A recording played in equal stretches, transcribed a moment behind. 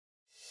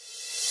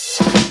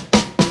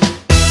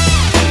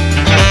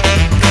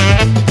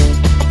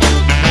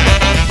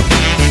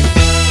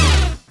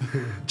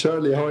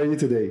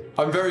today?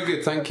 I'm very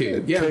good, thank you.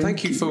 Yeah,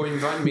 thank you for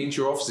inviting me into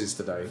your offices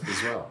today as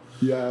well.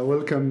 Yeah,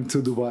 welcome to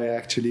Dubai.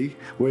 Actually,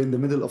 we're in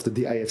the middle of the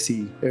DIFC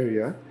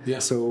area. Yeah.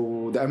 So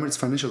the Emirates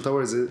Financial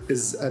Towers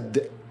is at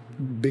the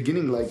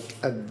beginning, like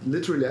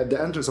literally at the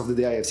entrance of the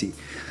DIFC.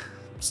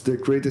 It's the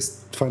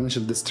greatest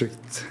financial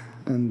district,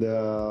 and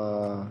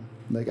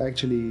like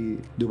actually,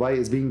 Dubai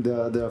is being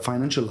the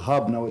financial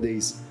hub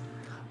nowadays.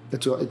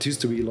 It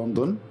used to be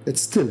London.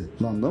 It's still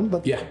London,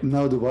 but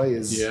now Dubai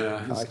is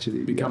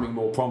actually becoming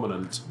more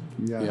prominent.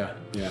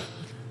 Yeah.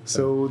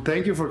 So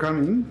thank you for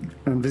coming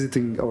and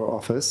visiting our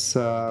office.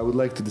 I would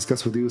like to discuss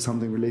with you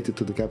something related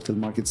to the capital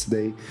markets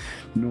today.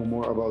 Know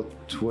more about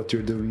what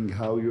you're doing,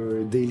 how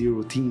your daily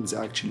routines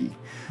actually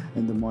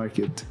in the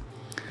market.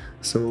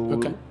 So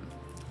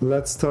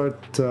let's start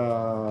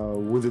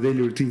with the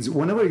daily routines.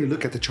 Whenever you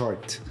look at a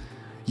chart,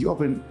 you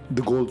open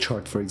the gold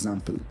chart, for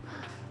example,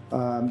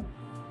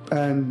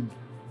 and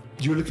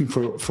you're looking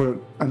for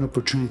an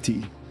opportunity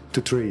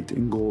to trade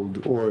in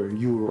gold or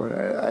euro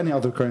or any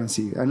other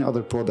currency, any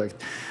other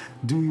product.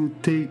 Do you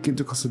take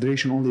into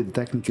consideration only the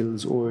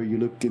technicals, or you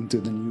look into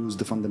the news,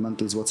 the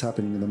fundamentals, what's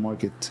happening in the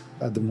market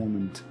at the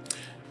moment?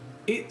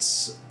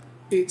 It's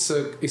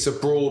a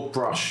broad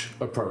brush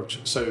approach.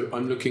 So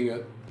I'm looking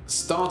at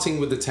starting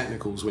with the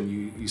technicals. When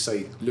you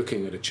say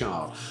looking at a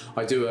chart,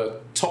 I do a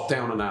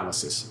top-down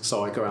analysis.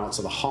 So I go out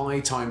to the high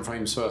time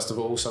frames first of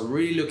all. So I'm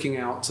really looking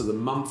out to the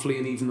monthly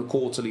and even the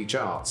quarterly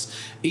charts.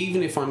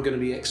 Even if I'm going to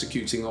be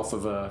executing off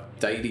of a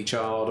daily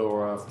chart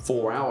or a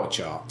 4-hour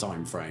chart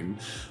time frame,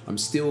 I'm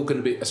still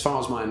going to be, as far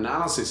as my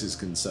analysis is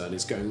concerned,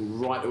 it's going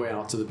right the way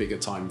out to the bigger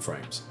time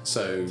frames.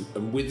 So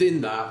and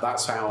within that,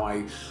 that's how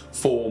I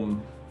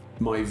form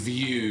my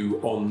view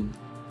on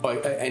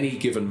any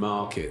given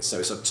market. So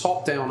it's a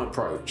top-down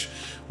approach,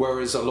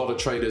 whereas a lot of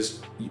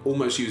traders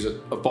almost use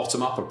a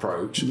bottom-up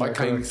approach. I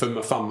came from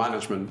a fund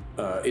management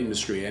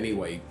industry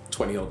anyway,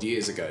 20 odd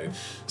years ago.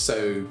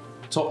 So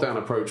top-down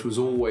approach was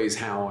always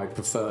how I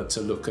preferred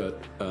to look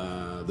at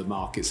the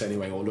markets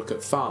anyway, or look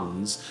at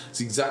funds.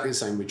 It's exactly the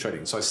same with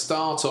trading. So I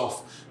start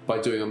off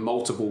by doing a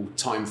multiple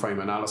time frame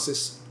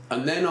analysis,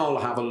 and then I'll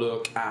have a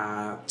look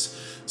at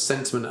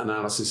sentiment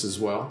analysis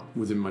as well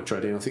within my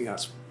trading. I think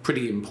that's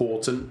pretty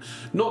important.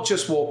 Not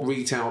just what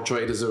retail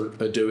traders are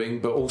doing,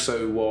 but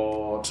also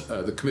what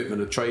the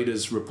commitment of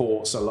traders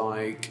reports are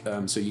like.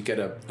 So you get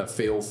a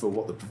feel for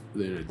what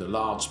the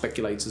large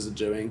speculators are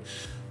doing,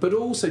 but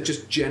also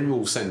just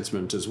general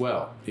sentiment as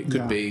well. It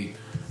could be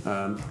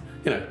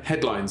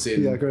headlines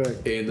in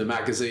the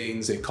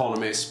magazines,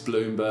 Economist,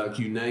 Bloomberg,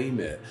 you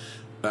name it.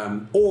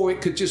 Or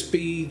it could just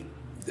be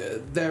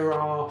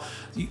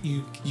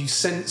you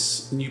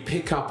sense and you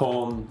pick up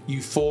on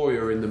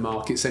euphoria in the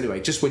markets anyway.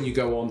 Just when you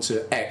go on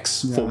to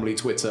X, formerly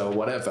Twitter or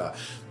whatever,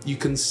 you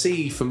can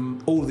see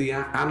from all the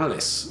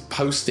analysts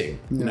posting,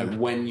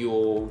 when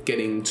you're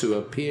getting to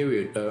a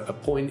period, a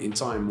point in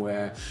time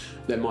where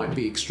there might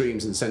be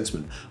extremes in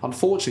sentiment.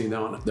 Unfortunately,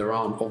 there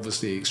aren't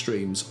obviously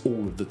extremes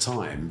all of the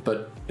time,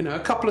 but a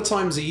couple of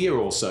times a year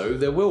or so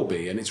there will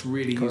be, and it's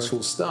really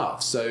useful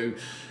stuff. So.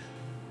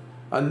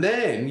 And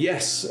then,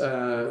 yes,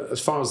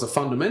 as far as the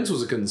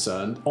fundamentals are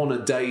concerned, on a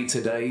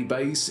day-to-day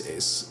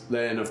basis,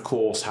 then of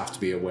course have to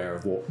be aware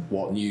of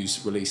what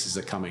news releases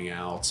are coming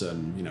out.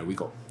 And we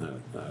got the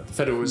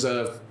Federal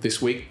Reserve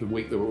this week, the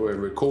week that we're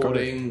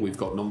recording. We've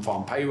got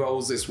non-farm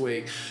payrolls this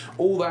week.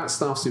 All that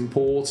stuff's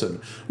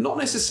important. Not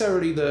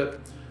necessarily that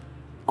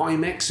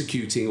I'm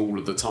executing all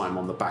of the time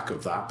on the back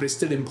of that, but it's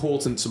still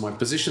important to my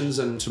positions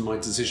and to my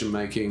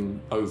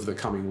decision-making over the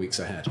coming weeks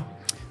ahead.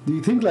 Do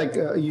you think, like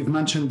you've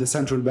mentioned the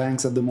central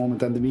banks at the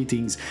moment and the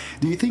meetings,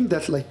 do you think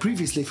that, like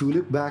previously, if we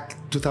look back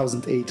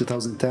 2008,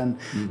 2010,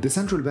 the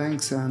central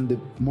banks and the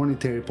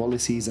monetary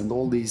policies and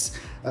all these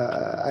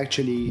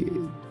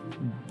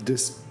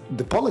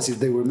the policies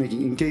they were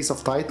making in case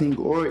of tightening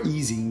or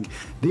easing,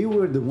 they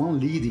were the one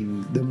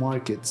leading the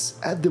markets.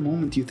 At the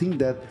moment, you think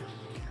that,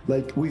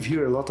 like we've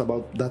heard a lot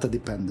about data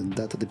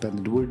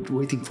dependent. We're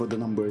waiting for the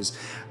numbers.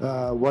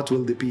 What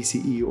will the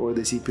PCE or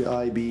the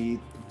CPI be?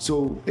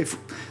 So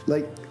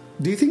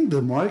do you think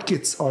the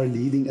markets are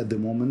leading at the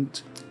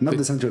moment, not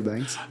the central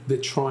banks? They're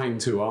trying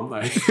to, aren't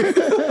they?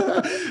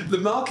 The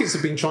markets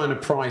have been trying to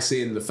price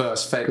in the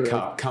first Fed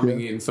cut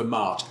coming in for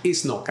March.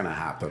 It's not going to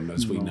happen,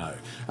 as we know.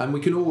 And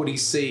we can already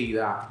see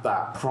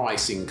that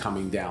pricing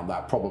coming down,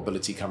 that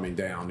probability coming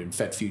down in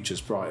Fed futures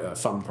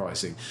fund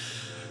pricing.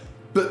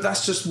 But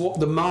that's just what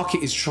the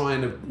market is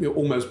trying to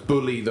almost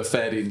bully the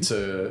Fed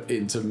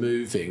into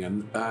moving,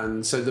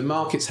 and so the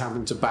market's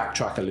having to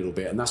backtrack a little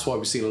bit, and that's why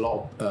we've seen a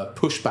lot of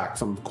pushback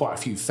from quite a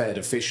few Fed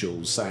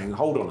officials saying,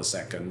 "Hold on a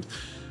second,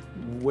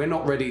 we're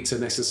not ready to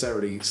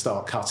necessarily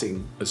start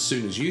cutting as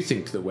soon as you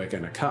think that we're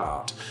going to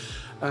cut."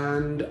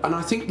 And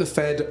I think the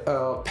Fed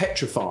are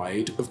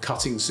petrified of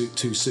cutting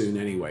too soon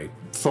anyway.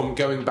 From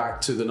going back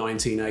to the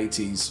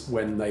 1980s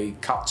when they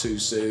cut too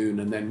soon,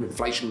 and then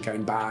inflation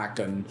came back,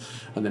 and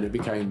then it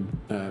became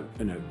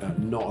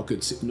not a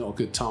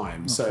good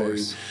time.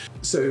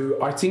 So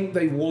I think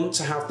they want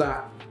to have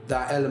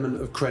that element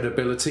of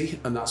credibility,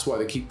 and that's why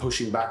they keep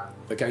pushing back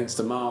against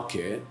the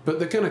market. But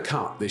they're going to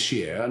cut this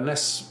year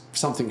unless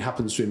something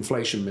happens to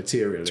inflation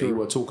materially. True.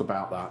 We'll talk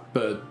about that.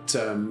 But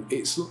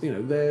it's, you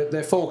know,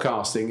 they're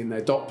forecasting in their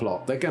dot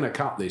plot they're going to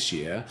cut this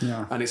year,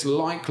 and it's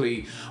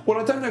likely. Well,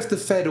 I don't know if the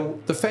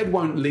Fed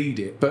won't lead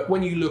it, but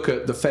when you look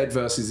at the Fed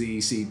versus the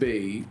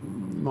ECB,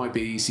 might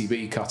be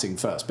ECB cutting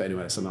first. But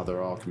anyway, that's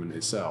another argument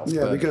itself.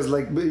 Yeah, but, because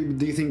like,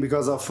 do you think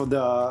because of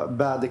the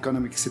bad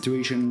economic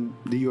situation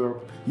the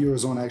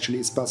Eurozone actually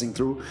is passing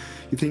through,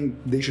 you think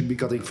they should be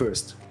cutting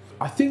first?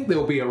 I think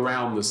they'll be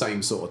around the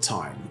same sort of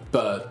time,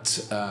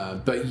 but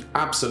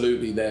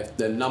absolutely,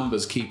 their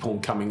numbers keep on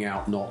coming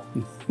out not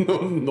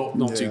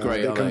too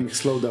great. The economic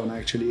slowdown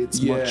actually,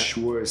 it's much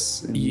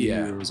worse in the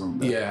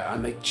Eurozone. Yeah,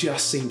 and they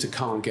just seem to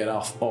can't get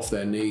off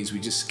their knees. We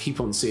just keep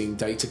on seeing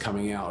data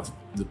coming out of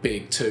the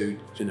big two,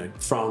 you know,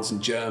 France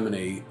and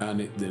Germany, and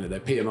their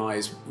PMI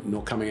is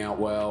not coming out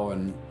well,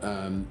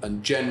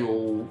 and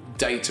general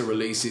data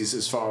releases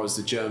as far as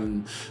the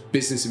German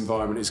business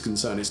environment is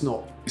concerned, it's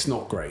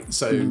not great.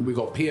 So we've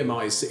got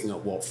PMIs sitting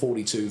at what,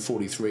 42,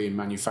 43 in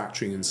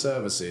manufacturing and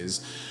services.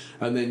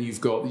 And then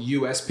you've got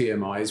US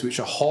PMIs, which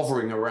are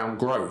hovering around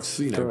growth,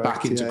 you know, Correct.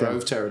 back into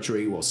growth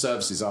territory. Well,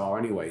 services are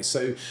anyway.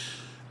 So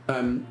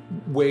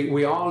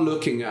we are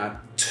looking at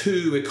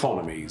two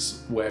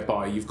economies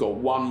whereby you've got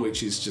one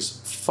which is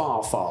just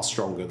far, far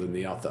stronger than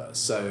the other.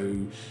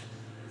 So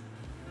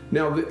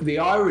now the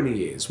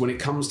irony is, when it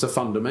comes to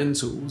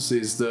fundamentals,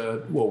 is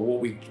that, well,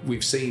 what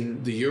we've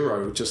seen, the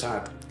euro just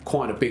had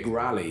quite a big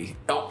rally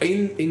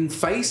in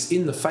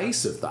the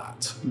face of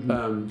that,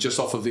 just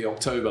off of the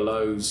October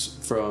lows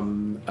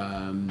from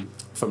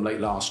late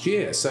last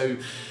year. So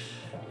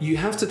you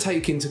have to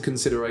take into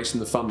consideration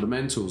the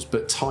fundamentals,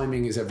 but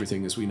timing is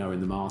everything, as we know in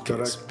the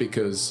markets. Correct.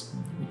 Because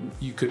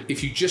you could,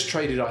 if you just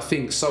traded, I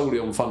think, solely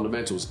on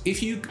fundamentals,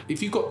 if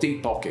you've got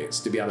deep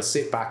pockets to be able to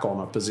sit back on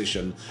a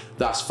position,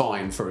 that's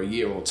fine for a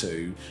year or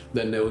two,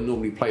 then they'll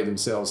normally play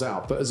themselves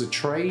out. But as a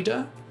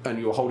trader, and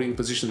you're holding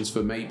positions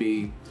for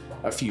maybe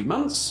a few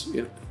months,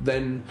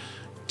 then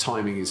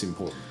timing is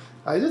important.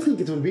 I do think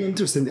it will be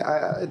interesting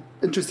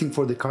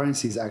for the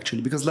currencies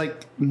actually, because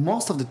like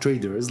most of the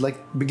traders, like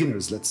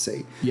beginners, let's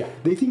say,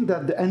 they think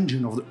that the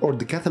engine of or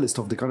the catalyst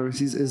of the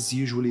currencies is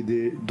usually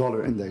the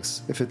dollar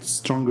index. If it's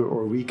stronger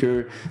or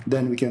weaker,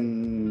 then we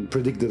can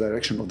predict the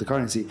direction of the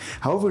currency.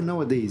 However,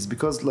 nowadays,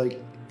 because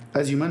like,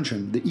 as you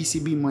mentioned, the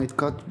ECB might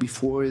cut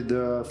before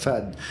the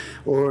Fed,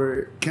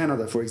 or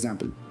Canada, for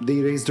example,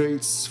 they raised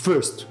rates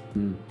first.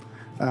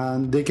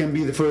 And they can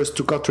be the first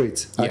to cut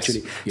rates,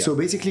 actually. Yes. So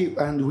basically,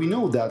 and we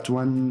know that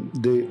when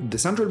the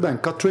central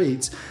bank cut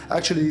rates,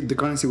 actually the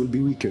currency will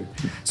be weaker.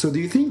 So do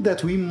you think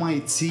that we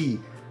might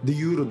see the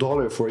euro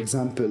dollar, for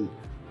example,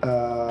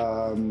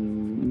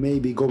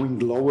 maybe going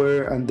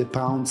lower and the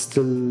pound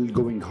still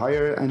going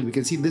higher, and we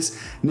can see this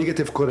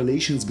negative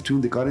correlations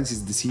between the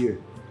currencies this year?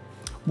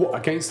 What,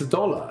 against the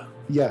dollar?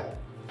 Yeah.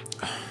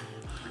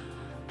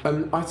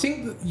 I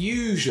think that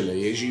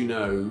usually, as you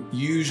know,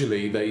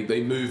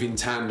 they move in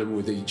tandem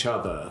with each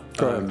other.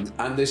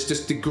 And there's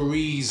just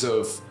degrees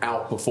of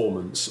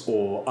outperformance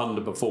or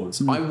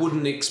underperformance. I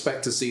wouldn't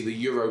expect to see the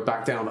euro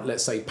back down at,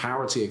 let's say,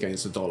 parity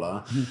against the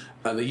dollar.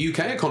 And the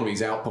UK economy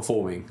is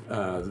outperforming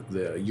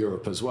the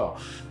Europe as well.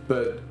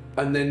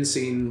 And then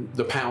seeing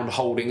the pound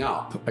holding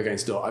up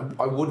against the dollar,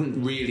 I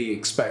wouldn't really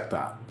expect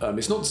that.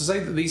 It's not to say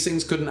that these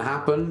things couldn't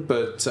happen,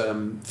 but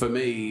for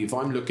me, if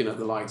I'm looking at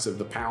the likes of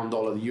the pound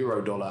dollar, the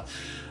euro dollar,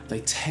 they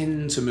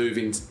tend to move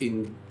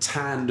in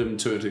tandem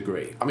to a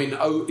degree. I mean,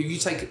 if you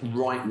take it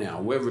right now,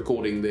 we're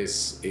recording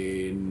this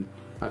in,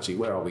 actually,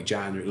 where are we?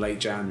 Late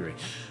January.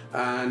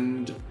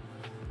 And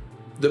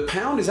the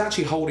pound is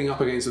actually holding up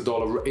against the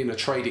dollar in a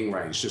trading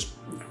range, just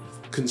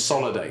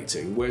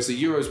consolidating, whereas the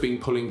euro's been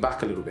pulling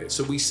back a little bit.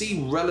 So we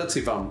see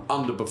relative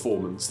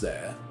underperformance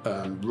there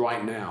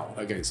right now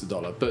against the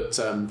dollar. But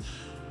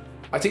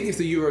I think if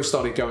the euro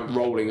started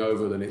rolling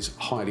over, then it's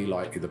highly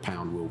likely the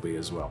pound will be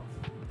as well.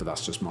 But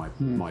that's just my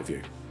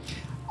view.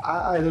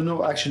 I don't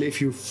know actually if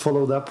you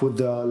followed up with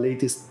the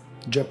latest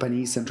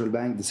Japanese central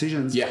bank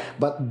decisions,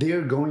 but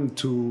they're going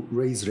to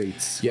raise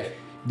rates. Yeah.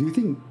 Do you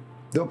think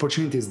the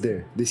opportunity is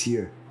there this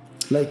year?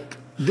 Like,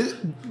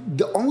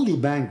 the only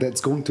bank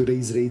that's going to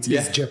raise rates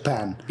is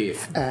Japan.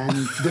 And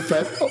the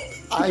Fed,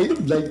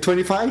 like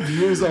 25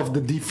 years of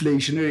the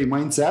deflationary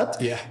mindset,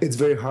 it's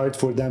very hard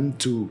for them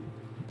to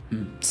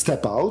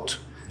step out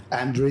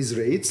and raise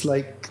rates.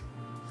 Like,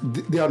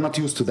 they are not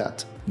used to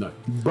that. No.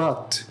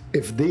 But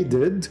if they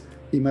did,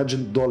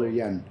 imagine dollar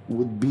yen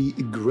would be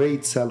a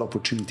great sell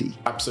opportunity.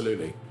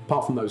 Absolutely.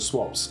 Apart from those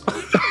swaps.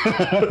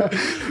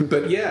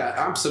 But yeah,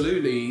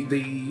 absolutely.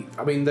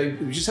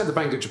 We just had the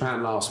Bank of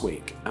Japan last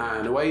week,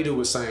 and Ueda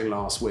was saying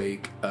last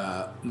week,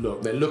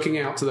 look, they're looking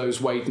out to those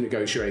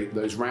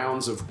those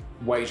rounds of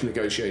wage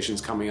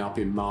negotiations coming up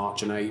in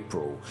March and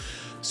April.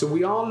 So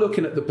we are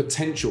looking at the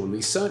potential, and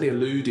he certainly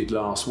alluded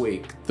last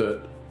week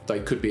that they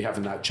could be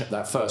having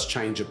that first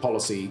change of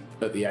policy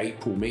at the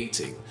April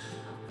meeting.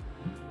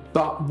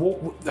 But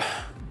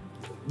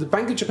the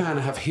Bank of Japan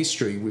have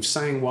history with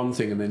saying one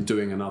thing and then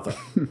doing another.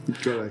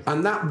 Correct.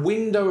 And that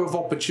window of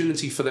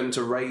opportunity for them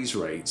to raise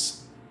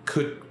rates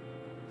could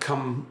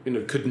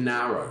could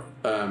narrow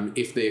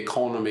if the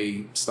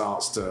economy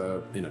starts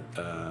to,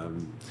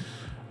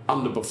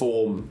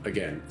 underperform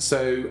again.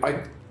 So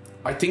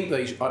I think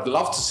I'd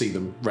love to see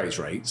them raise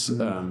rates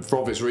for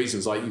obvious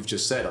reasons, like you've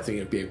just said. I think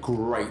it'd be a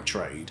great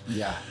trade.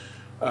 Yeah.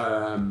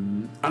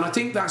 And I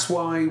think that's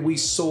why we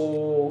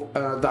saw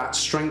that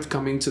strength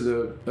come into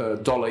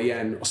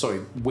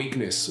the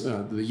weakness,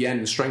 the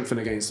yen strengthen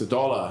against the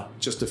dollar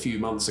just a few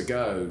months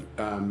ago.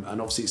 And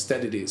obviously it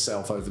steadied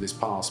itself over this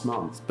past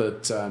month.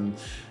 But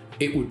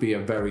it would be a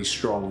very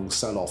strong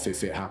sell-off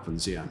if it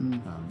happens, yeah.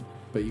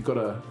 But you've got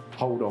to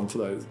hold on for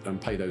those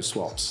and pay those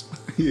swaps.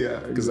 Yeah,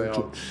 because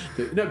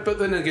but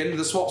then again,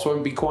 the swaps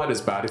won't be quite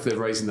as bad if they're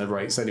raising their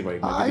rates anyway.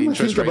 Maybe I the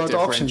interest think rate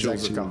about options differentials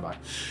actually. will come back.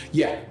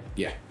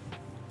 Yeah.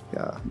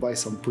 Buy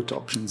some put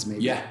options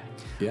maybe. Yeah.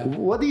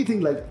 What do you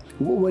think, like,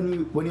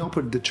 when you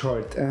open the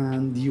chart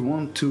and you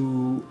want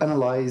to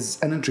analyze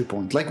an entry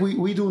point? Like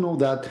we do know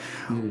that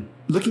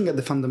looking at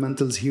the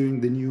fundamentals,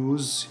 hearing the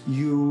news,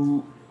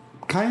 you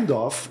kind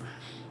of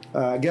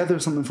gather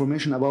some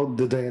information about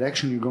the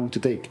direction you're going to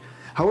take.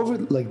 However,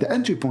 like the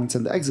entry points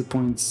and the exit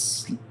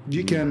points,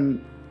 you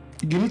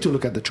need to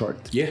look at the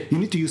chart. Yeah. You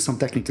need to use some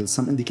technicals,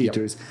 some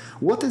indicators. Yep.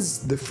 What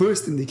is the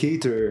first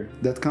indicator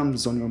that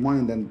comes on your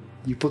mind and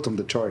you put on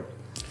the chart?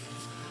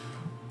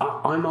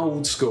 I'm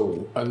old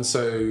school, and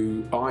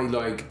so I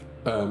like,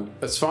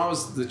 as far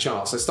as the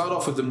charts, I start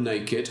off with them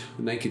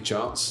naked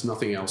charts,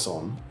 nothing else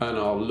on, and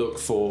I'll look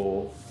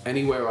for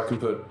anywhere I can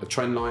put a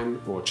trend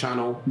line or a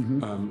channel,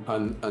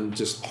 and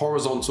just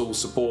horizontal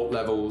support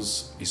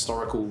levels,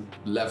 historical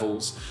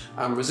levels,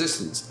 and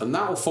resistance, and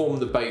that will form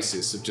the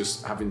basis of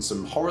just having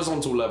some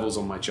horizontal levels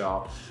on my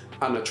chart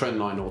and a trend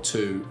line or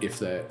two if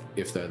they're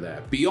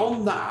there.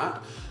 Beyond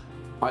that,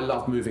 I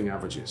love moving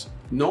averages.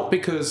 Not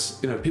because,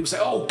 people say,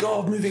 oh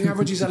God, moving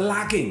averages are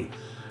lagging.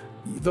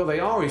 Though they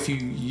are if you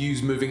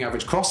use moving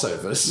average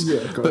crossovers.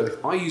 Yeah,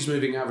 but I use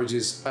moving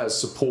averages as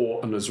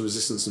support and as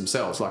resistance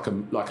themselves, like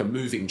a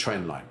moving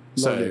trend line.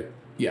 Lovely.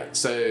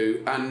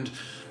 And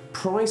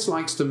price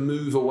likes to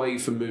move away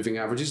from moving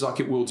averages, like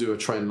it will do a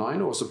trend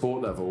line or a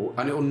support level,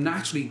 and it will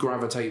naturally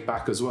gravitate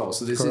back as well.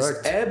 So there's this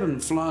ebb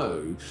and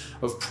flow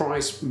of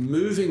price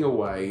moving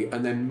away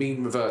and then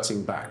mean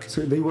reverting back.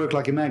 So they work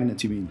like a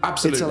magnet, you mean?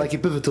 Absolutely. It's like a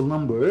pivotal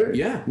number.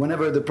 Yeah.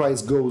 Whenever the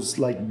price goes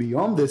like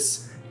beyond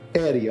this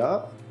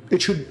area,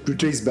 it should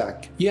retrace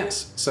back.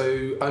 Yes.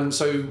 So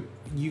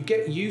you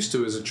get used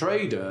to, as a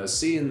trader,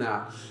 seeing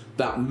that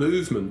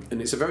movement, and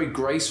it's a very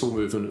graceful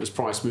movement as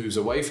price moves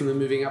away from the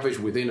moving average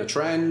within a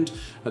trend,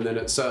 and then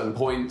at certain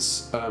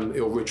points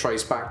it'll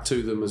retrace back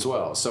to them as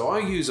well. So I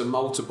use a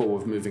multiple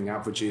of moving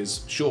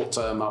averages, short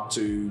term up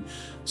to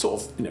sort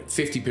of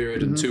 50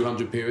 period and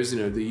 200 periods,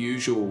 the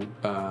usual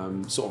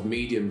sort of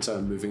medium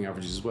term moving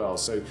averages as well.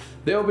 So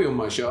they'll be on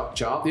my chart.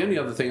 The only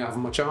other thing I have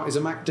on my chart is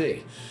a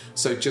MACD.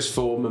 So just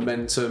for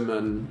momentum,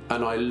 and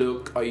I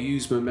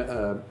use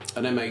an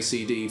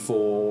MACD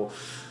for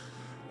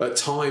at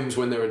times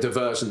when there are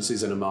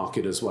divergences in a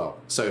market as well.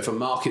 So if a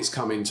market's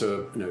come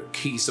into a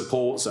key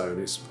support zone,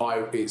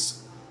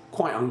 it's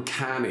quite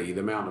uncanny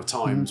the amount of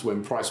times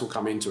when price will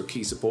come into a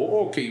key support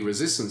or key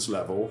resistance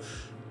level,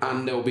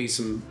 and there'll be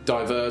some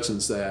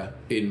divergence there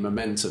in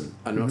momentum.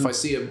 And if I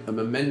see a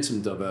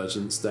momentum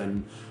divergence,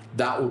 then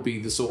that will be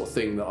the sort of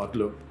thing that I'd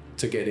look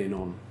to get in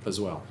on as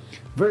well.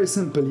 Very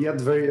simple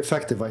yet very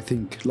effective, I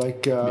think.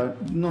 Like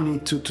no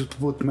need to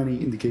put many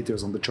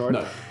indicators on the chart.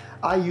 No.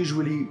 I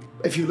usually,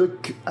 if you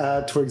look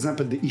at, for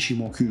example, the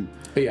Ishimoku,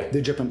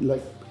 the Japan,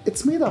 like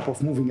it's made up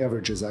of moving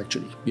averages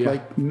actually.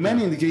 Like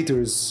many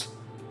indicators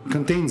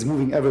contains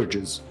moving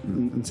averages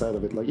inside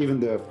of it, like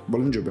even the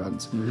Bollinger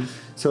Bands.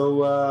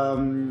 So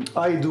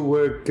I do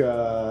work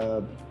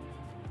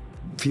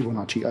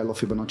Fibonacci. I love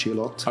Fibonacci a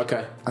lot.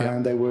 Okay.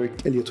 And I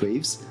work Elliott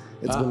waves.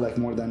 It's been like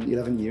more than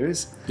 11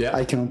 years.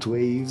 I count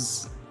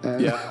waves.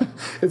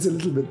 It's a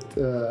little bit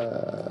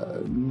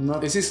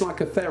not. Is this like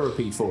a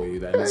therapy for you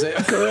then? Is it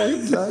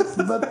correct?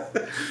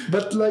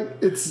 But like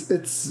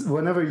it's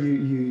whenever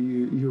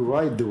you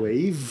ride the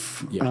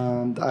wave,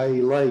 and I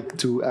like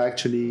to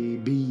actually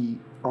be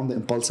on the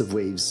impulsive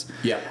waves,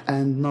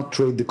 and not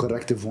trade the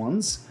corrective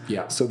ones.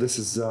 So this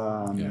is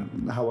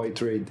how I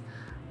trade,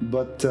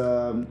 but.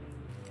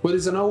 Well,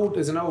 there's an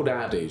old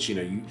adage,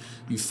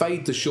 you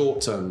fade the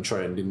short-term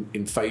trend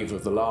in favour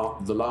of the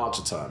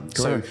larger term.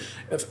 Correct.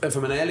 So,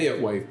 from an Elliott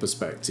wave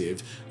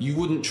perspective, you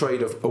wouldn't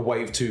trade a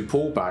wave 2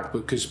 pullback,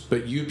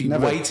 but you'd be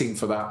waiting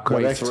for that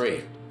wave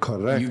 3.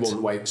 Correct. You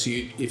wouldn't wait. So,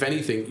 if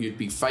anything, you'd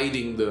be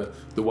fading the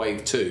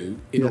wave 2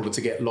 in order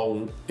to get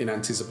long in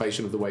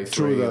anticipation of the wave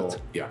 3. True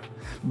that.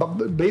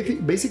 But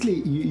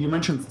basically, you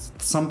mentioned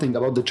something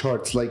about the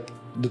charts, like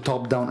the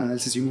top-down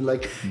analysis. You mean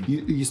like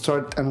you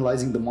start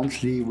analyzing the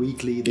monthly,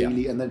 weekly,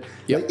 daily, and then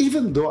like,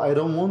 even though I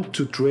don't want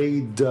to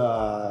trade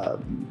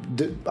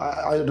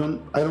I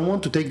don't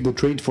want to take the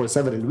trade for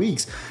several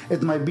weeks.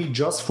 It might be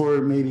just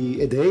for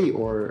maybe a day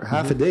or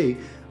half a day,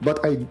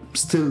 but I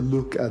still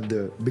look at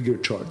the bigger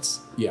charts.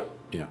 Yeah,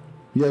 yeah.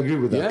 You agree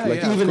with that? Yeah,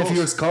 like yeah, even of if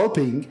you're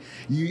scalping,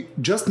 you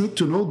just need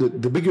to know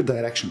the bigger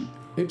direction.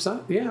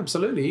 Yeah,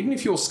 absolutely. Even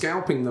if you're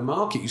scalping the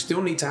market, you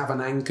still need to have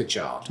an anchor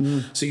chart.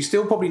 So you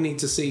still probably need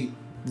to see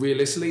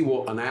realistically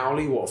what an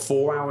hourly, what a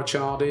 4-hour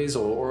chart is,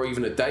 or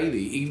even a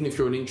daily, even if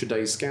you're an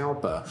intraday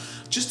scalper,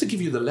 just to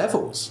give you the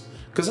levels.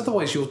 Because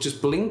otherwise you're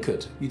just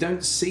blinkered. You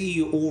don't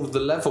see all of the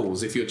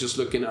levels if you're just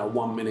looking at a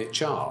 1-minute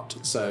chart.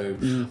 So,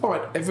 all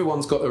right,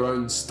 everyone's got their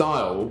own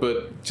style,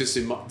 but just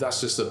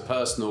that's just a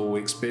personal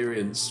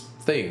experience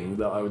thing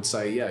that I would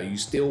say, yeah, you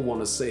still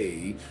want to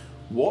see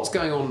what's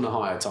going on in the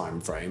higher time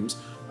frames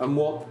and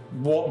what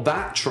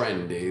that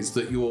trend is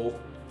that you're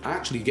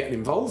actually getting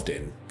involved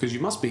in. Because you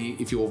must be,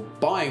 if you're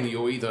buying,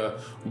 you're either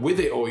with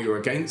it or you're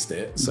against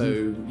it. So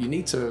you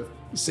need to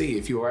see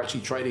if you're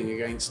actually trading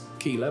against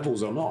key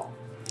levels or not.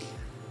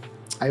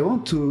 I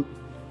want to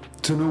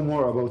know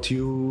more about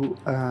you,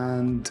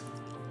 and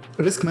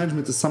risk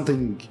management is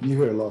something you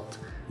hear a lot.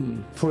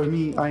 For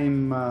me,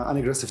 I'm an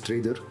aggressive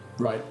trader.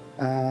 Right.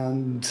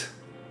 And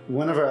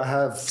whenever I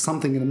have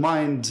something in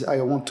mind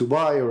I want to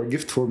buy or a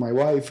gift for my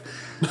wife,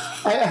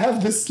 I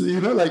have this,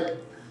 like,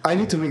 I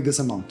need to make this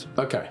amount.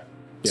 Okay.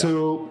 Yeah.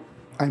 So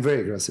I'm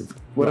very aggressive.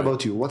 What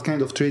about you? What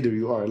kind of trader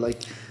you are?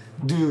 Like,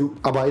 do you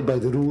abide by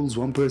the rules,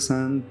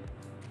 1%?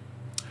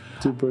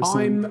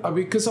 2%?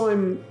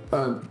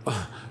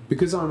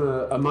 Because I'm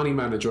a money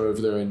manager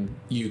over there in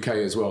UK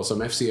as well, so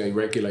I'm FCA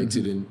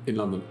regulated in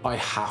London. I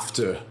have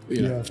to,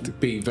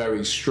 be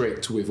very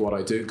strict with what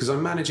I do because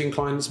I'm managing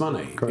clients'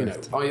 money.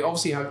 Correct. I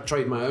obviously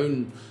trade my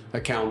own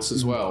accounts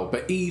as well,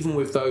 but even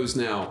with those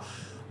now,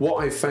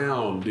 what I've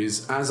found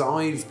is as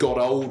I've got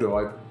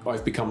older,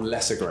 I've become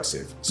less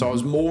aggressive. So I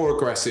was more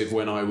aggressive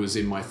when I was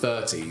in my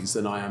 30s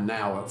than I am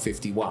now at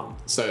 51.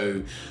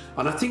 So,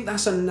 and I think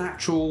that's a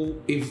natural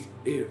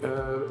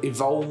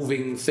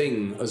evolving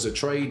thing as a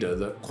trader,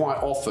 that quite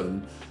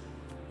often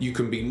you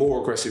can be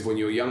more aggressive when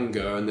you're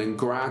younger, and then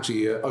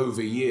gradually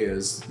over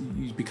years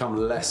you become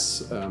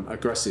less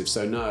aggressive.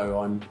 So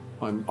no,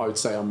 I would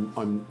say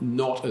I'm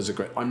not as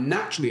aggressive. I'm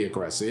naturally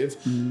aggressive,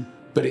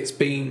 but it's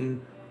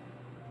been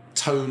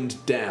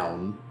toned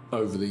down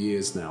over the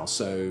years now.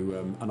 So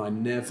and I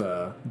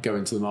never go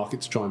into the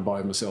market to try and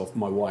buy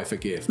my wife a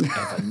gift.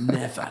 Ever.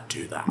 Never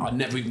do that. I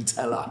never even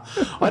tell her.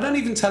 I don't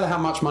even tell her how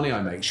much money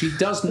I make. She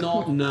does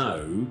not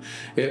know.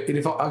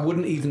 If I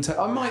wouldn't even tell,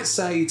 I might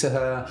say to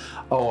her,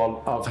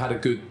 oh, I've had a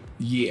good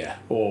year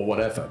or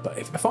whatever, but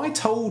if I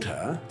told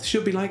her,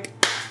 she'll be like,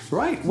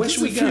 right, where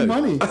should we go? Free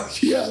money.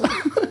 Yeah.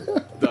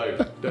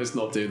 No, let's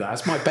not do that.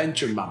 That's my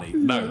pension money.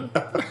 No.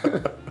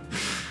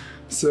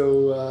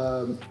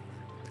 So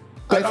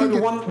I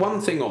think one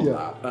thing on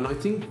that, and I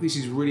think this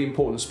is really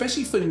important,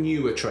 especially for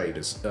newer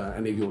traders,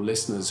 any of your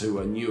listeners who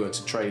are newer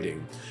to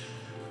trading.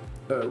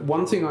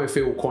 One thing I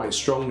feel quite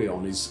strongly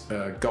on is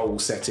goal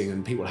setting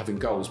and people having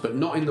goals, but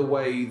not in the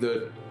way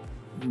that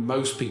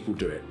most people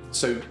do it.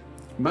 So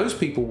most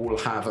people will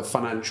have a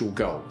financial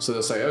goal. So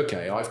they'll say,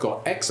 okay, I've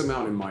got X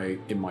amount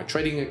in my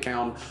trading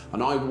account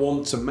and I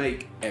want to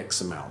make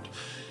X amount.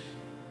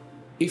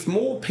 If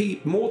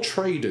more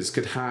traders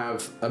could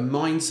have a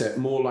mindset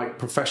more like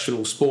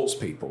professional sports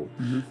people,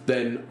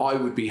 then I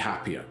would be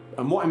happier.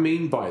 And what I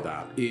mean by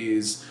that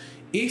is,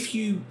 if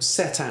you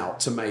set out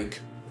to make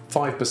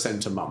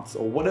 5% a month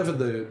or whatever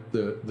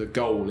the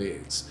goal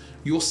is,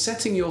 you're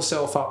setting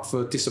yourself up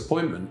for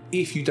disappointment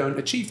if you don't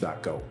achieve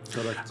that goal.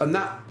 Correct. And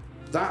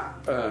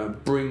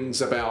that brings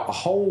about a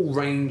whole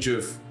range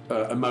of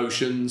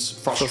emotions,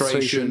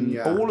 frustration,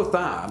 all of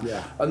that.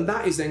 Yeah. And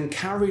that is then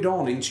carried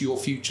on into your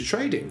future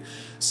trading.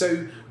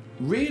 So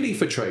really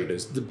for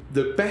traders,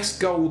 the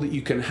best goal that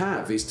you can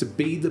have is to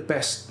be the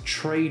best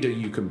trader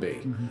you can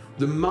be.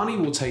 The money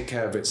will take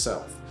care of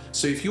itself.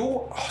 So if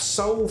your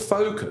sole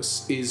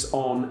focus is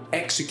on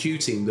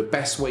executing the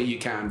best way you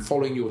can,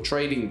 following your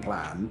trading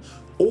plan,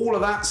 all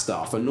of that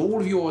stuff, and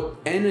all of your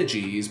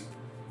energy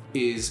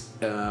is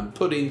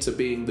put into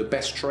being the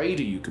best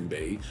trader you can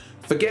be,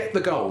 forget the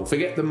goal,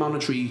 forget the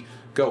monetary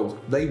goals.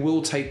 They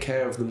will take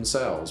care of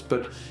themselves.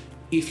 But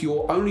if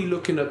you're only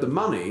looking at the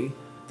money,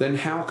 then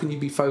how can you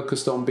be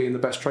focused on being the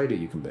best trader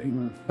you can be?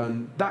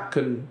 And that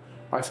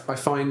I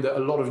find that a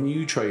lot of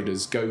new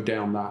traders go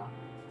down that,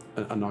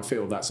 and I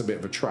feel that's a bit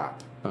of a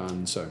trap.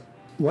 And so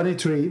when I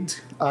trade,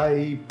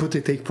 I put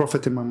a take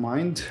profit in my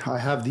mind. I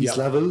have these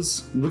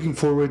levels, looking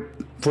forward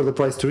for the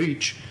price to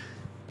reach.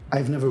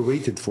 I've never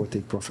waited for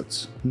take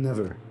profits.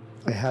 Never.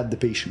 I had the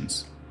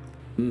patience.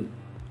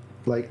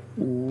 Like,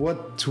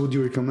 what would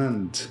you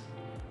recommend?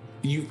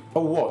 You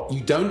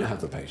don't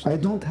have the patience? I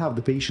don't have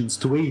the patience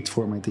to wait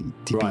for my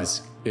TPs.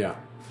 Right. Yeah.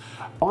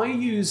 I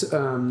use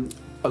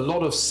a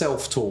lot of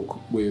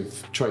self-talk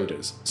with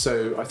traders.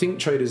 So I think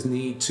traders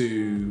need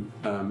to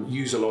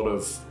use a lot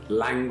of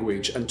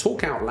language and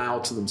talk out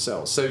loud to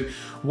themselves. So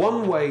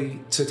one way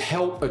to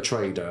help a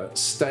trader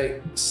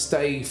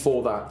stay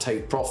for that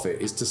take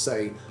profit is to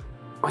say,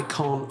 I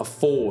can't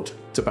afford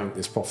to bank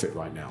this profit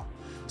right now.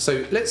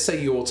 So let's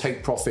say your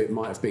take profit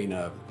might have been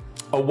a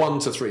 1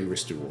 to 3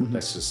 risk reward.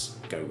 Let's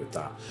just go with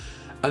that.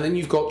 And then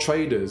you've got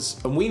traders,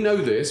 and we know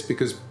this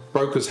because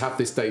brokers have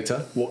this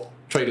data, what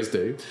traders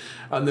do,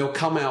 and they'll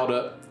come out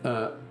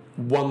at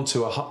 1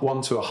 to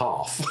a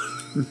half.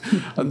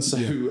 And so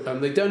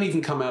they don't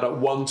even come out at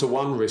 1 to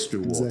 1 risk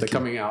reward. Exactly. They're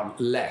coming out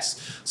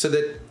less. So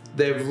that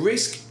their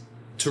risk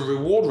to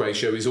reward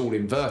ratio is all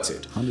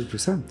inverted.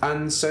 100%.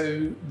 And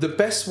so the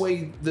best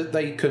way that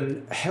they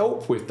can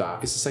help with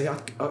that is to say,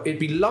 it'd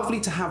be lovely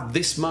to have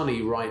this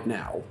money right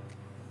now,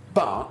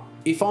 but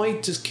if I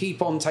just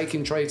keep on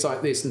taking trades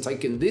like this and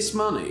taking this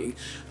money,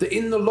 that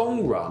in the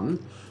long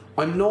run,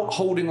 I'm not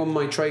holding on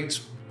my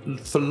trades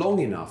for long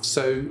enough.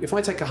 So if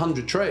I take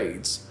 100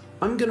 trades,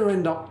 I'm going to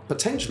end up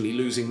potentially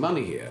losing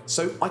money here.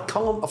 So I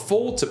can't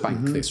afford to bank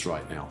this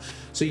right now.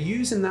 So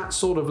using that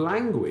sort of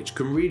language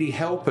can really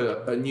help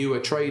a newer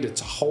trader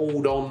to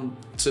hold on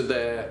to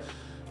their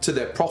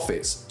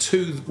profits,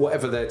 to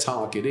whatever their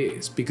target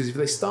is. Because if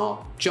they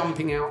start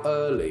jumping out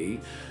early,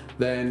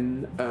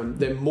 then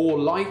they're more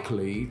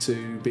likely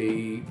to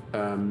be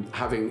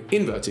having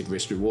inverted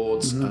risk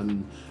rewards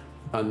and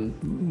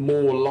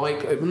more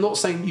likely. I'm not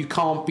saying you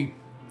can't be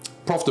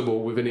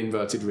profitable with an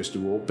inverted risk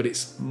reward, but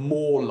it's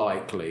more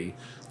likely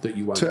that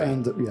you won't to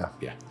end.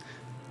 Yeah.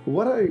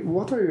 What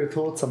are your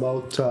thoughts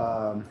about?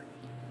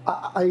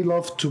 I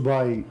love to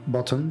buy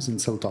bottoms and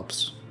sell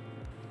tops.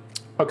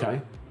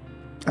 Okay.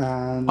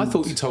 And I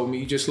thought you told me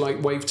you just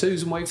like wave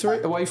 2s and wave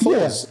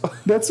 4s. Yeah,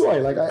 that's why.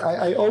 Like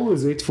I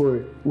always wait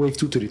for wave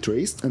 2 to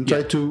retrace and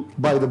try to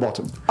buy the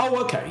bottom.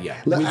 Oh, okay,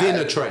 yeah. Within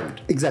a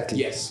trend. Exactly.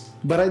 Yes.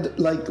 But I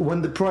like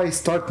when the price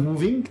start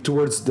moving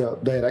towards the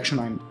direction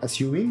I'm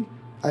assuming.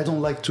 I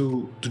don't like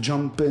to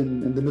jump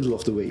in the middle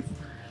of the wave.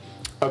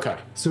 Okay.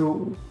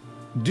 So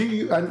do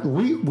you? And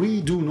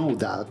we do know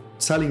that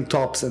selling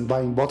tops and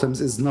buying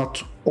bottoms is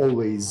not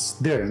always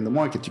there in the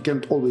market. You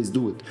can't always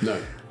do it. No.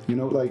 You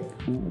know, like,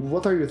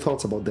 what are your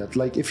thoughts about that?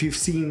 Like, if you've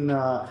seen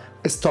a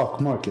stock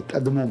market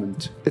at the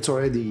moment, it's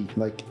already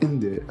like in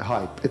the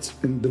hype, it's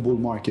in the bull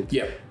market.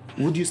 Yeah.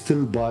 Would you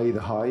still buy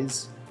the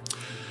highs?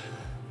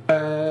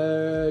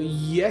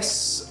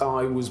 Yes,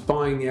 I was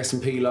buying the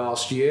S&P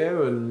last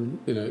year, and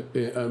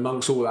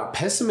amongst all that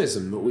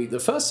pessimism, the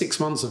first 6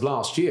 months of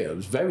last year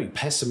was very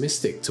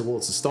pessimistic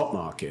towards the stock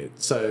market.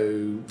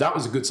 So that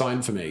was a good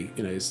sign for me.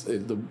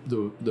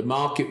 The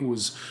market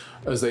was,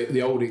 as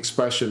the old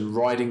expression,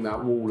 riding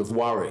that wall of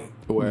worry,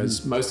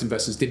 whereas most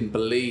investors didn't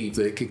believe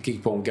that it could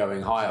keep on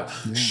going higher.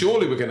 Yeah.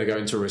 Surely we're going to go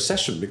into a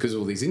recession because of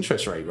all these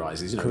interest rate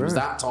rises. It was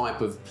that type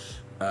of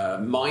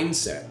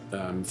mindset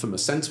from a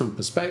sentiment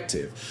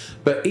perspective.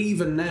 But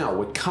even now,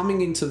 we're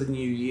coming into the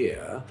new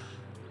year,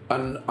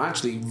 and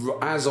actually,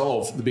 as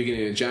of the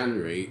beginning of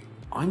January,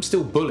 I'm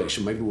still bullish,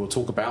 and maybe we'll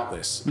talk about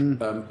this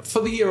for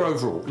the year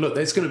overall. Look,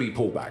 there's going to be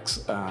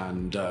pullbacks,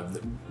 and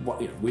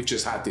we've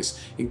just had this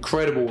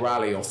incredible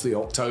rally off the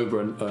October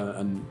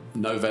and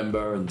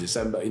November and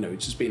December.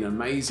 It's just been an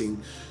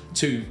amazing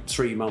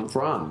 2-3 month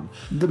run.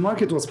 The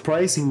market was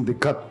pricing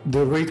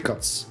the rate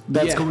cuts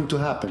that's going to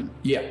happen.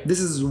 Yeah, this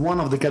is one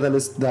of the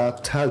catalysts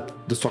that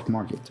helped the stock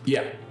market.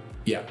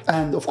 Yeah,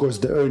 and of course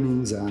the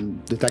earnings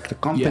and the tech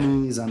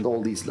companies and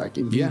all these like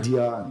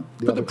Nvidia. And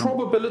but the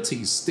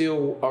probabilities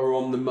still are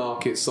on the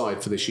market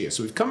side for this year.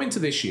 So we've come into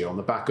this year on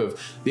the back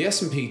of the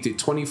S&P did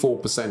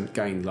 24%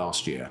 gain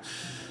last year.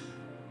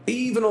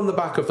 Even on the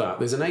back of that,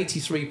 there's an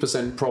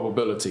 83%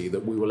 probability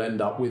that we will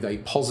end up with a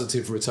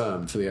positive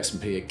return for the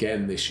S&P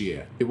again this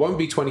year. It won't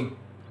be 20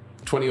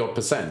 odd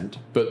percent,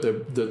 but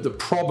the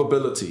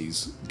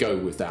probabilities go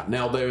with that.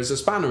 Now there is a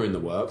spanner in the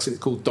works, and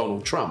it's called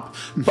Donald Trump,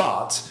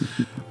 but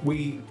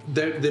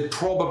the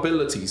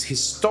probabilities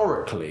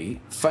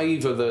historically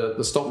favor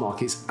the stock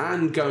markets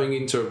and going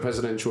into a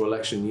presidential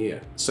election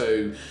year.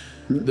 So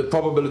the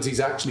probabilities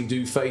actually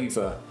do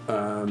favor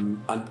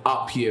an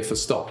up year for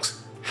stocks.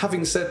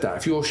 Having said that,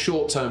 if you're a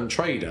short-term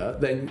trader,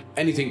 then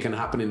anything can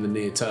happen in the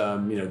near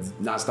term.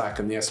 Nasdaq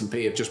and the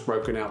S&P have just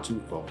broken out.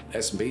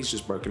 S&P's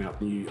just broken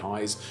out new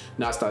highs.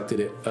 Nasdaq did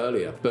it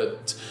earlier,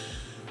 but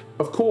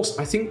of course,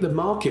 I think the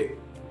market,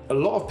 a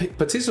lot of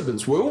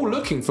participants, we're all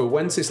looking for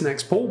when's this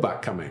next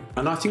pullback coming,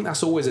 and I think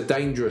that's always a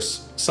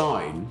dangerous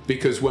sign,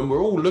 because when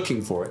we're all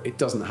looking for it, it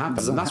doesn't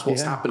happen, and that's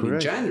what's happened in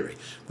January.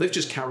 They've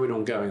just carried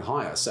on going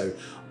higher. So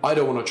I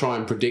don't want to try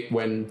and predict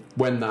when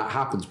that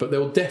happens, but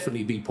there will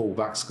definitely be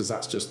pullbacks, because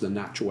that's just the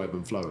natural ebb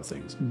and flow of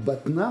things.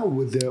 But now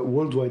with the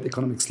worldwide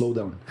economic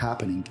slowdown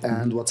happening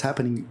and what's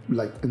happening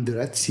like in the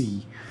Red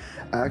Sea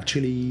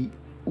actually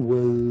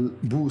will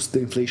boost the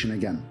inflation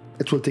again.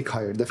 It will take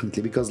higher,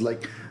 definitely, because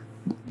like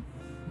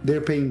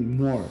they're paying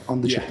more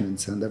on the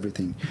shipments and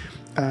everything.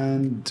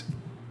 And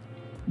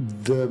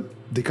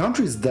the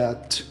countries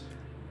that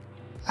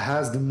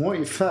has the more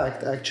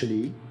effect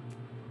actually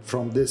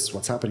from this,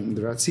 what's happening in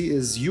the Red Sea,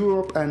 is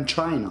Europe and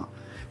China,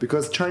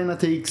 because China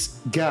takes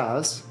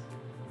gas,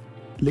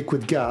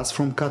 liquid gas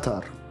from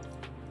Qatar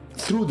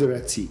through the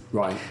Red Sea.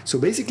 Right. So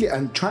basically,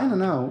 and China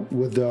now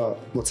with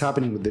what's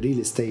happening with the real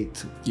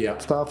estate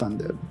stuff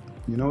and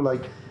You know,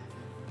 like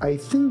I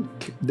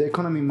think the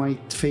economy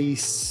might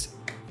face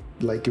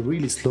like a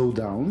really slow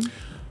down,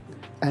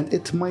 and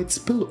it might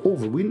spill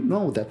over. We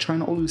know that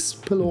China always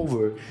spill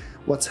over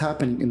what's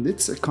happening in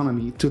its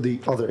economy to the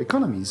other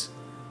economies.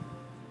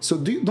 So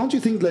don't you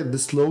think like the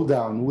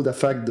slowdown would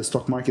affect the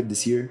stock market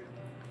this year?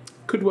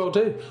 Could well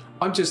do.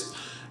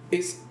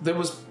 There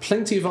was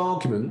plenty of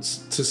arguments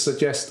to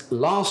suggest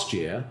last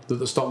year that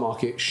the stock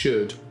market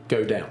should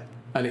go down,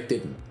 and it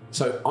didn't.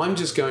 So I'm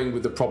just going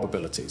with the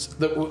probabilities.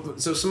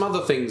 So some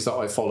other things that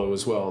I follow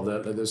as well.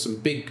 There's some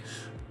big,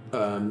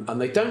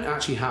 and they don't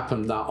actually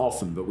happen that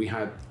often, but we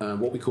had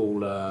what we call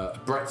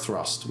breadth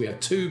thrust. We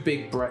had two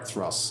big breadth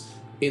thrusts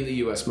in the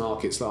US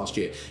markets last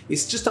year.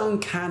 It's just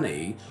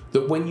uncanny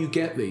that when you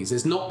get these,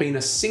 there's not been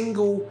a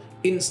single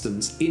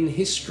instance in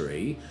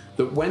history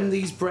that when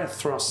these breadth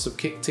thrusts have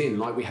kicked in,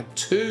 like we had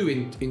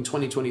two in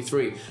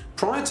 2023,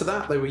 prior to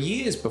that, they were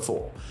years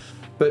before.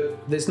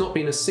 But there's not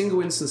been a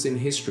single instance in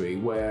history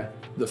where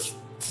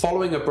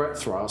following a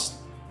breadth thrust,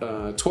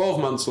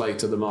 12 months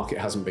later, the market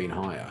hasn't been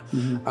higher.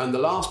 Mm-hmm. And the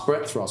last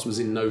breadth thrust was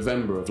in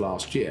November of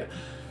last year.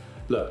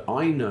 Look,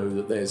 I know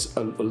that there's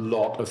a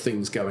lot of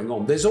things going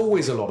on. There's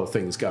always a lot of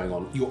things going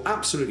on. You're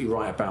absolutely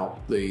right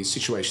about the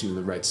situation in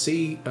the Red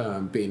Sea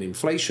being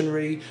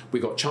inflationary.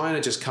 We've got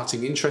China just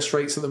cutting interest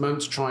rates at the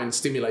moment to try and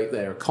stimulate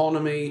their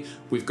economy.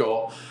 We've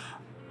got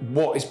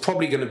what is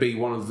probably going to be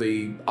one of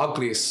the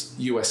ugliest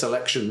US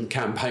election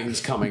campaigns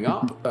coming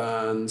up.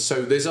 And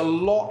so there's a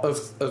lot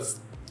of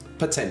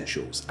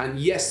potentials. And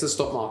yes, the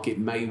stock market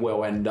may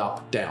well end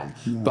up down.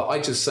 Yeah. But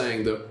I'm just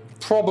saying that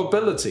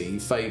probability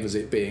favours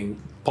it being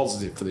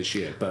positive for this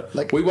year, but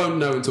like, we won't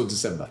know until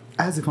December.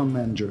 As a fund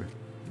manager,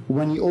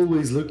 when you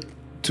always look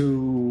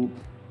to,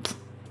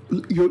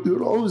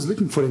 you're always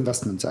looking for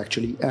investments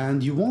actually,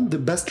 and you want the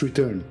best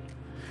return.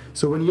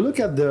 So when you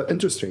look at the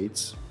interest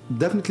rates,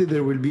 definitely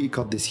there will be a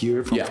cut this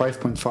year from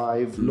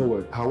 5.5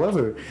 lower.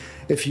 However,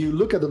 if you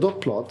look at the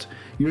dot plot,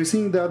 you're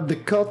seeing that the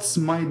cuts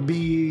might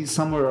be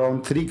somewhere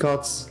around 3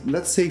 cuts.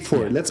 Let's say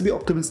 4. Let's be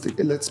optimistic.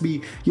 Let's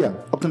be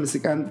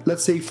optimistic, and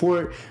let's say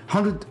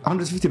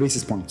 150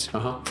 basis points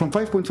from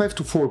 5.5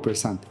 to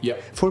 4%.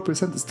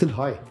 4% is still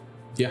high.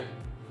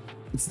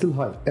 It's still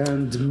high,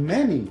 and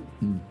many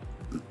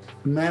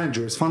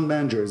managers, fund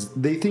managers,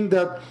 they think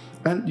that,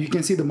 and you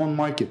can see the bond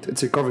market,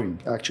 it's recovering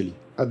actually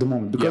at the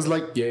moment because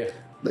like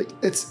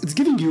it's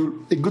giving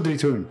you a good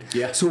return.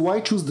 So why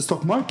choose the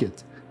stock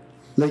market?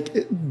 Like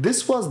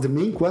this was the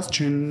main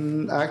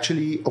question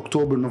actually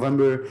October,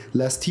 November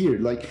last year.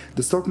 Like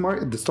the stock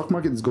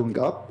market is going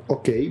up,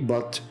 okay,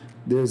 but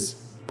there's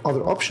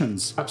other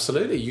options.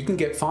 Absolutely, you can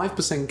get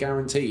 5%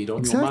 guaranteed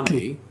on your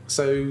money.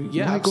 So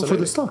why go for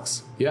the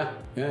stocks? I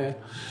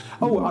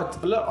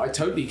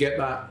totally get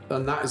that,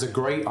 and that is a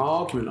great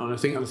argument. And I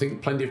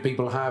think plenty of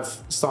people have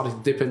started to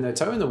dip in their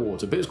toe in the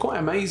water. But it's quite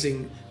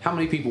amazing how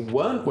many people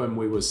weren't when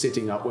we were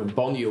sitting up, when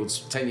bond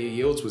yields, 10-year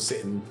yields were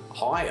sitting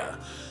higher.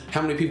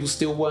 How many people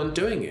still weren't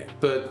doing it?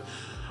 But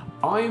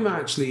I'm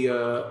actually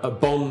a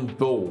bond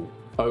bull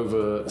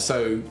over.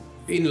 So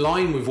in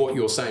line with what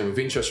you're saying, with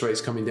interest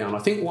rates coming down, I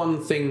think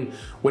one thing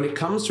when it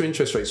comes to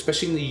interest rates,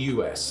 especially in the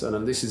US,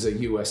 and this is a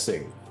US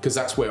thing, because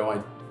that's where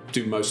I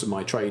do most of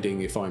my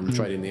trading if I'm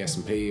trading the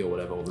S&P or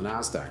whatever, or the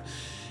NASDAQ,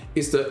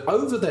 is that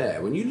over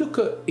there, when you look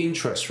at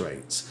interest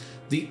rates,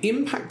 the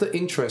impact that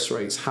interest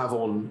rates have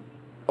on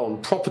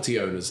property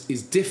owners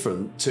is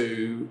different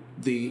to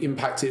the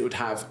impact it would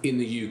have in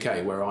the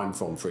UK, where I'm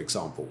from, for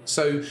example.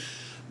 So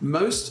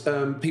most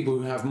people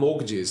who have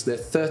mortgages, they're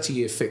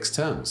 30-year fixed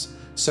terms.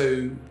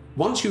 So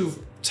once you've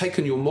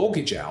taken your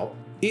mortgage out,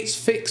 it's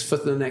fixed for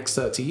the next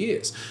 30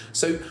 years.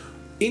 So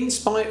in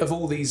spite of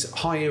all these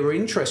higher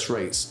interest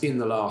rates in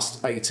the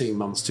last 18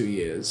 months, 2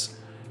 years,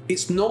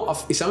 it's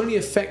only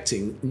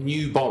affecting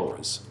new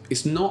borrowers.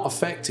 It's not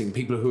affecting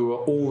people who are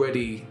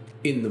already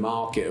in the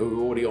market, who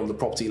are already on the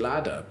property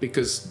ladder,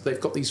 because they've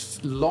got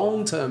these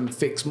long-term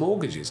fixed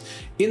mortgages.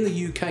 In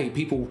the UK,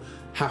 people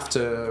have to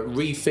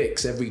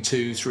refix every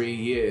 2-3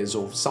 years,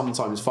 or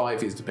sometimes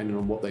 5 years, depending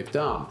on what they've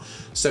done.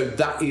 So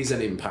that is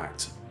an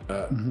impact.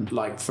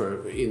 Like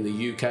for in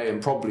the UK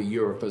and probably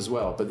Europe as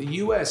well. But the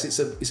US,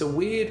 it's a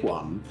weird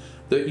one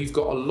that you've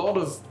got a lot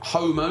of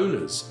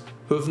homeowners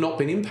who have not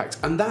been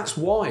impacted. And that's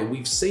why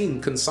we've seen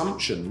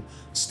consumption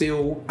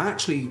still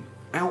actually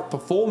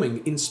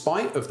outperforming in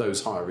spite of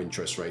those higher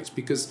interest rates,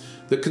 because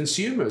the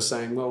consumer is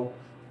saying, well,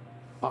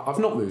 I've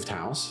not moved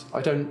house.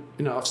 I don't,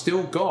 I've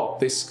still got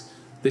this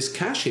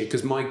cash here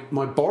because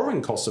my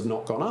borrowing costs have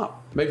not gone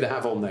up. Maybe they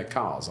have on their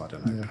cars, I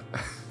don't know.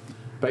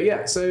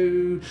 But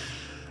so...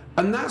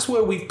 And that's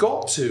where we've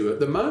got to at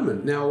the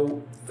moment.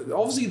 Now,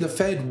 obviously the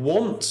Fed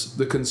wants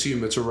the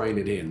consumer to rein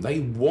it in. They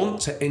want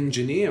to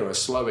engineer a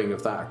slowing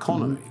of that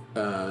economy.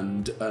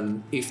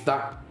 And if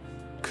that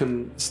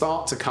can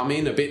start to come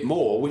in a bit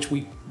more, which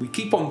we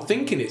keep on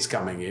thinking it's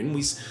coming in,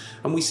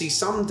 we see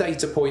some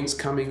data points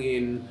coming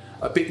in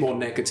a bit more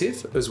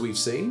negative, as we've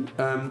seen.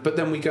 But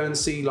then we go and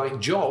see like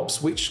jobs,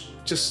 which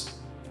just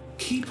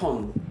keep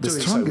on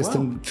doing so well. The strongest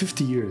in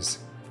 50 years.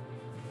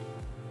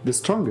 the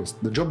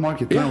strongest. The job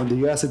market now in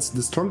the US, it's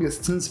the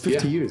strongest since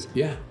 50 years.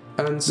 Yeah.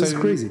 And so, this is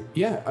crazy.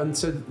 Yeah, and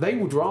so they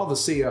would rather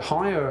see a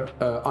higher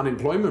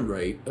unemployment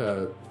rate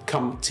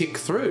come tick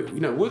through. You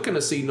know, we're going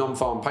to see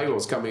non-farm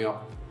payrolls coming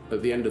up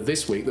at the end of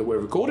this week that we're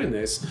recording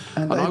this,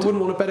 and I wouldn't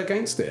want to bet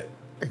against it.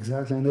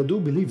 Exactly, and I do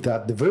believe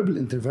that the verbal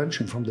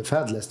intervention from the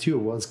Fed last year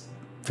was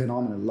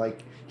phenomenal.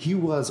 Like, he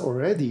was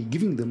already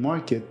giving the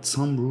market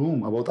some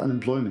room about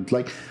unemployment.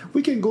 Like,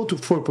 we can go to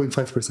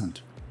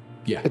 4.5%.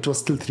 Yeah. It was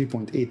still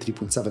 3.8,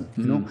 3.7,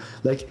 you know?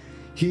 Like,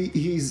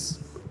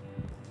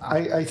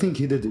 I think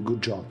he did a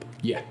good job.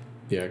 Yeah.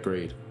 Yeah,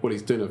 agreed. Well,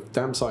 he's doing a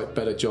damn sight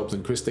better job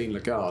than Christine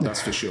Lagarde,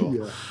 that's for sure.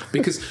 Yeah.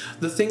 Because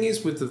the thing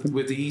is with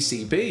the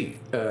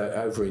ECB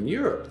over in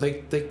Europe,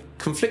 they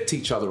conflict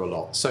each other a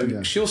lot.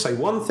 So she'll say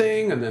one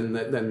thing, and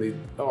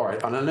then all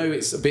right. And I know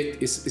it's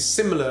it's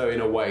similar in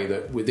a way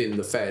that within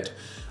the Fed,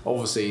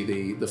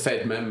 obviously the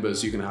Fed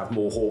members, you can have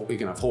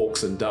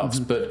hawks and doves,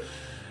 but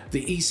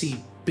the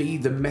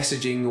ECB, the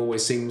messaging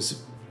always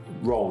seems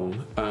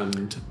wrong,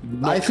 and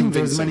I think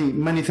there's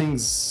many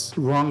things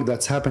wrong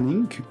that's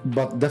happening,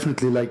 but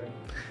definitely, like,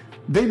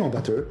 they know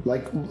better.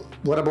 Like,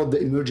 what about the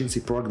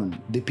emergency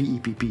program, the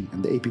PEPP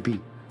and the APP,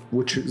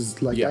 which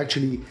is like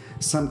actually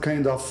some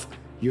kind of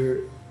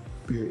you're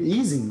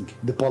easing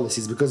the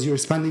policies because you're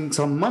spending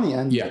some money,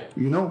 and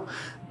you know,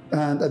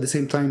 and at the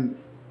same time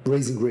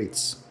raising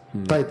rates,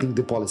 tightening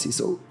the policy.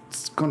 So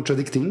it's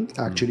contradicting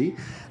actually,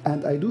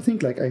 and I do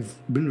think, like, I've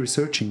been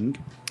researching.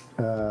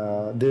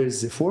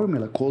 There's a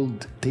formula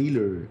called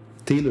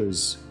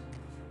Taylor's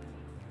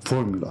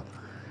formula,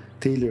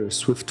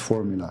 Taylor-Swift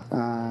formula,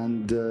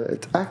 and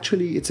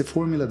it's a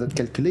formula that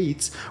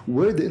calculates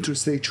where the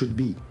interest rate should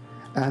be,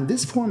 and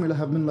this formula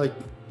have been like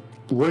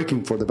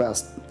working for the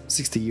past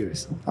 60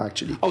 years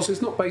actually. Oh, so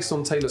it's not based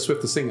on Taylor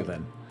Swift the singer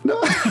then?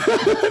 No,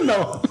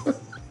 no.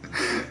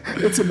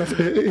 He's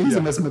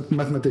a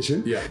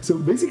mathematician. Yeah. So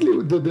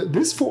basically,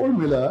 this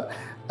formula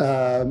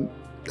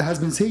has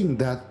been saying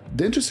that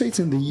the interest rates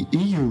in the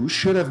EU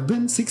should have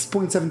been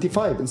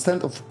 6.75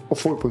 instead of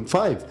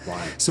 4.5.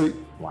 Wow. So,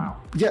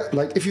 yeah,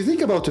 like, if you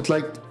think about it,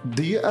 like,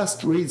 the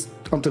US raised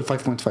until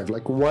 5.5.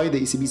 Like, why the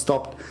ECB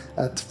stopped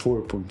at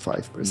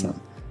 4.5%?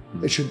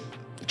 It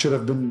should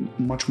have been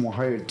much more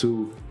higher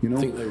to, you know.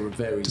 I think they were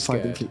very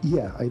scared.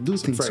 Yeah, I do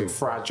think so. Very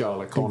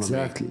fragile economy.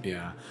 Exactly.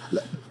 Yeah.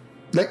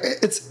 Like,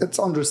 it's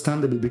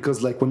understandable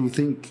because, like, when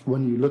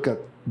you look at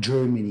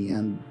Germany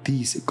and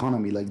these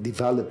economy, like,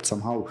 developed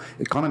somehow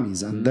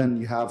economies, and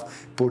then you have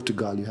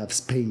Portugal, you have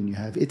Spain, you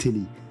have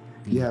Italy,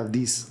 you have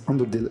these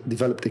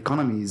underdeveloped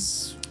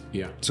economies.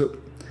 Yeah. So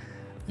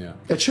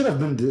it should have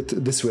been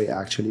this way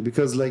actually,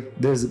 because, like,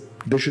 there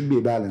should be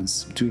a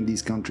balance between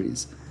these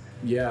countries.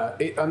 Yeah,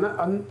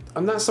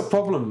 and that's the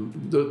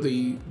problem that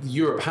the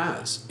Europe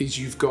has, is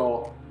you've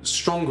got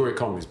stronger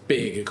economies,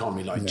 big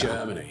economy like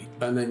Germany,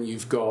 and then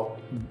you've got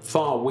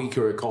far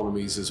weaker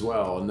economies as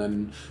well,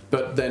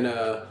 but then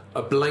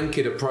a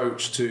blanket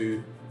approach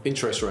to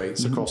interest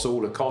rates across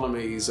all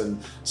economies, and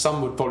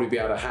some would probably be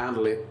able to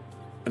handle it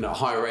at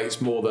higher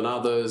rates more than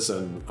others,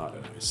 and I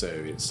don't know. So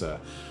it's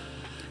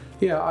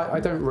I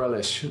don't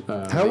relish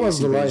how was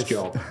the life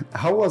job.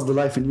 How was the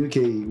life in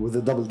UK with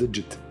the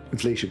double-digit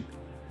inflation?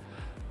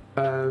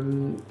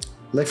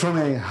 Like, from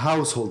a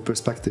household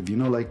perspective, you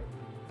know, like.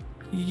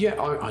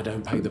 Yeah, I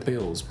don't pay the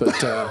bills, but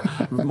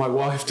my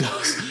wife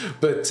does.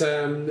 But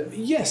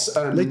yes,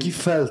 like, you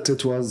felt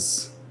it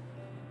was.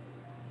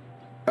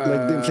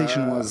 Like, the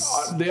inflation was.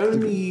 The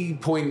only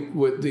point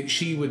that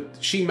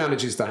she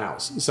manages the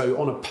house. So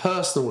on a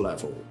personal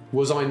level,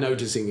 was I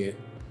noticing it?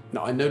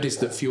 No, I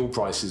noticed that fuel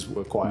prices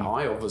were quite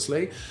high,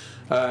 obviously,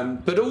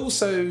 but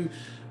also.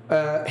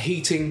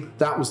 Heating,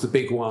 that was the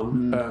big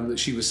one that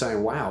she was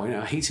saying, wow, you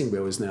know, a heating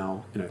bill is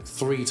now, you know,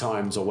 3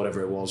 times or whatever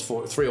it was,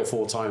 3 or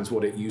 4 times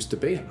what it used to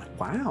be. I'm like,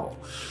 wow.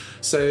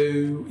 So,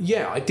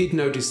 yeah, I did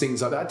notice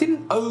things like that. I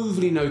didn't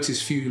overly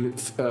notice food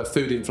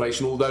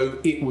inflation, although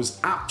it was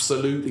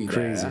absolutely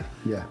crazy.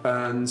 There.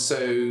 Yeah. And so,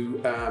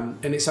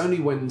 and it's only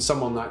when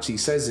someone actually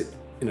says it,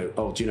 you know,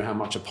 oh, do you know how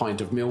much a pint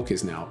of milk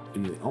is now?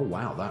 And, oh,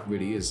 wow, that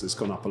really is. It's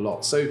gone up a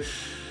lot. So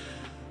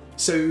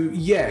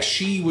yeah,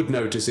 she would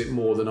notice it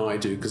more than I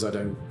do, because I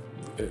don't,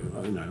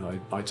 you know,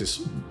 I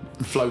just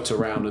float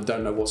around and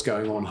don't know what's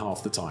going on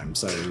half the time.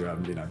 So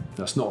you know,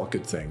 that's not a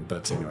good thing.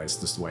 But anyway, it's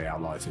just the way our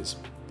life is.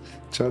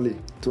 Charlie,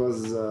 it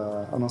was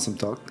an awesome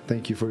talk.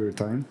 Thank you for your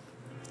time.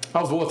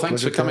 Oh, well,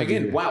 thanks for coming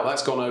in. Wow,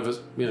 that's gone over,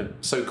 you know,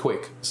 so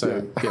quick.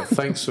 So yeah,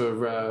 thanks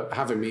for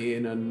having me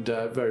in, and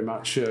very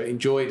much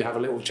enjoyed have a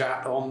little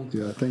chat on.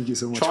 Yeah, thank you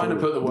so much. Trying to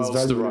put the world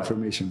to right.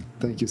 Information.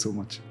 Thank you so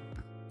much.